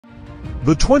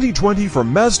The 2020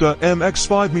 from Mazda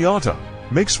MX-5 Miata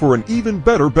makes for an even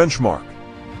better benchmark.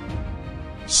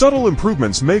 Subtle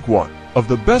improvements make one of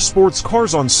the best sports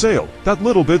cars on sale that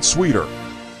little bit sweeter.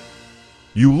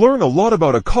 You learn a lot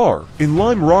about a car in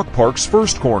Lime Rock Park's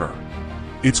first corner.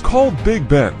 It's called Big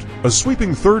Bend, a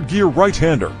sweeping third-gear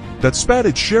right-hander that spat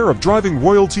its share of driving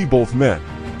royalty, both men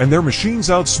and their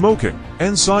machines out smoking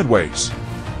and sideways.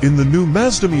 In the new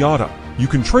Mazda Miata, you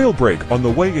can trail brake on the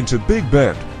way into Big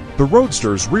Bend, the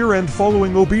Roadster's rear end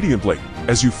following obediently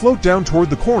as you float down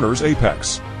toward the corner's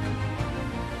apex.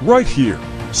 Right here,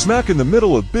 smack in the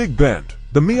middle of Big Bend,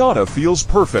 the Miata feels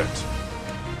perfect.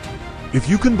 If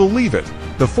you can believe it,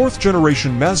 the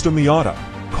fourth-generation Mazda Miata,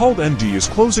 called ND, is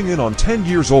closing in on 10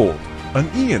 years old, an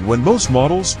eon when most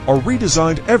models are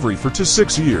redesigned every 4 to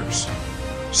 6 years.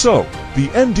 So, the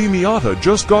ND Miata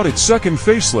just got its second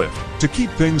facelift to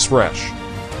keep things fresh.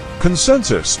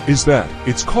 Consensus is that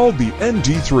it's called the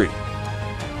ND3.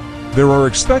 There are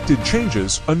expected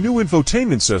changes: a new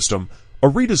infotainment system, a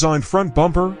redesigned front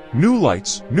bumper, new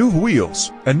lights, new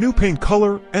wheels, and new paint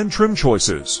color and trim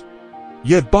choices.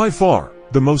 Yet by far,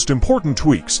 the most important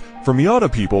tweaks for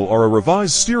Miata people are a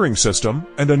revised steering system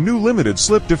and a new limited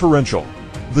slip differential.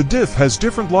 The diff has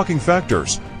different locking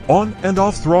factors, on and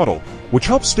off throttle, which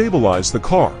helps stabilize the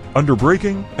car under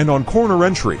braking and on corner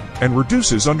entry, and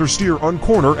reduces understeer on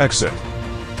corner exit.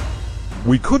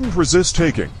 We couldn't resist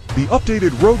taking the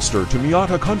updated Roadster to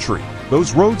Miata country,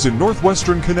 those roads in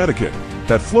northwestern Connecticut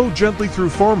that flow gently through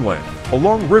farmland,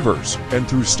 along rivers, and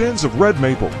through stands of red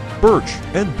maple, birch,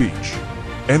 and beech.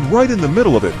 And right in the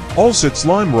middle of it all sits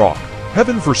Lime Rock,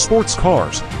 heaven for sports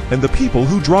cars and the people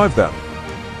who drive them.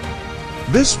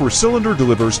 This four-cylinder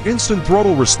delivers instant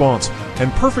throttle response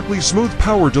and perfectly smooth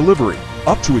power delivery,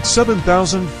 up to its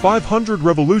 7,500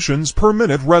 revolutions per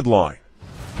minute redline.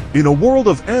 In a world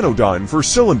of anodyne for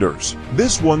cylinders,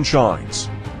 this one shines.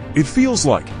 It feels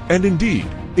like, and indeed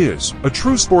is, a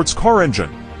true sports car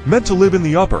engine, meant to live in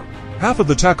the upper half of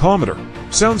the tachometer.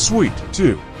 Sounds sweet,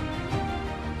 too.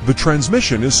 The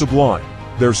transmission is sublime.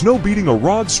 There's no beating a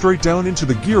rod straight down into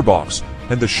the gearbox,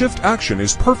 and the shift action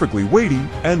is perfectly weighty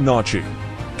and notchy.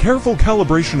 Careful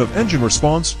calibration of engine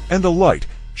response and a light,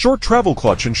 short travel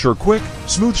clutch ensure quick,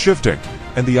 smooth shifting,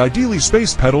 and the ideally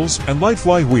spaced pedals and light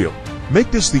flywheel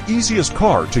make this the easiest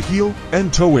car to heel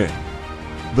and tow in.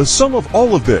 The sum of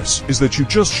all of this is that you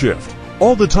just shift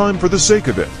all the time for the sake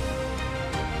of it.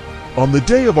 On the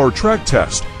day of our track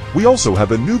test, we also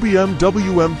have a new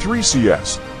BMW M3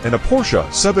 CS and a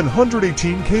Porsche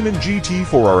 718 Cayman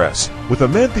GT4 RS with a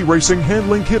Manthey Racing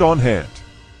handling kit on hand.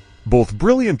 Both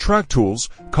brilliant track tools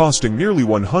costing nearly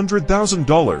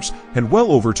 $100,000 and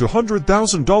well over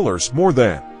 $200,000 more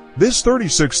than this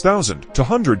 $36,000 to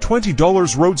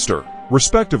 $120 Roadster,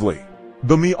 respectively.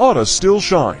 The Miata still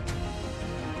shined.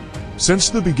 Since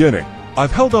the beginning,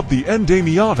 I've held up the ND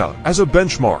Miata as a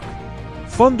benchmark.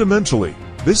 Fundamentally,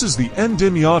 this is the ND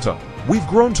Miata we've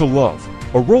grown to love,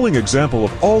 a rolling example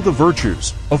of all the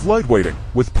virtues of lightweighting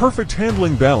with perfect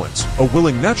handling balance, a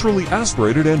willing naturally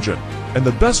aspirated engine, and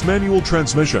the best manual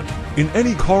transmission in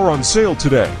any car on sale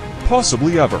today,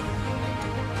 possibly ever.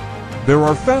 There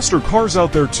are faster cars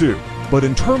out there too, but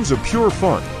in terms of pure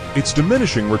fun, it's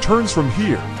diminishing returns from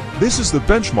here. This is the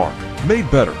benchmark, made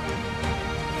better.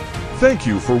 Thank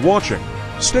you for watching.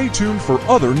 Stay tuned for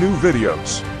other new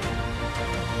videos.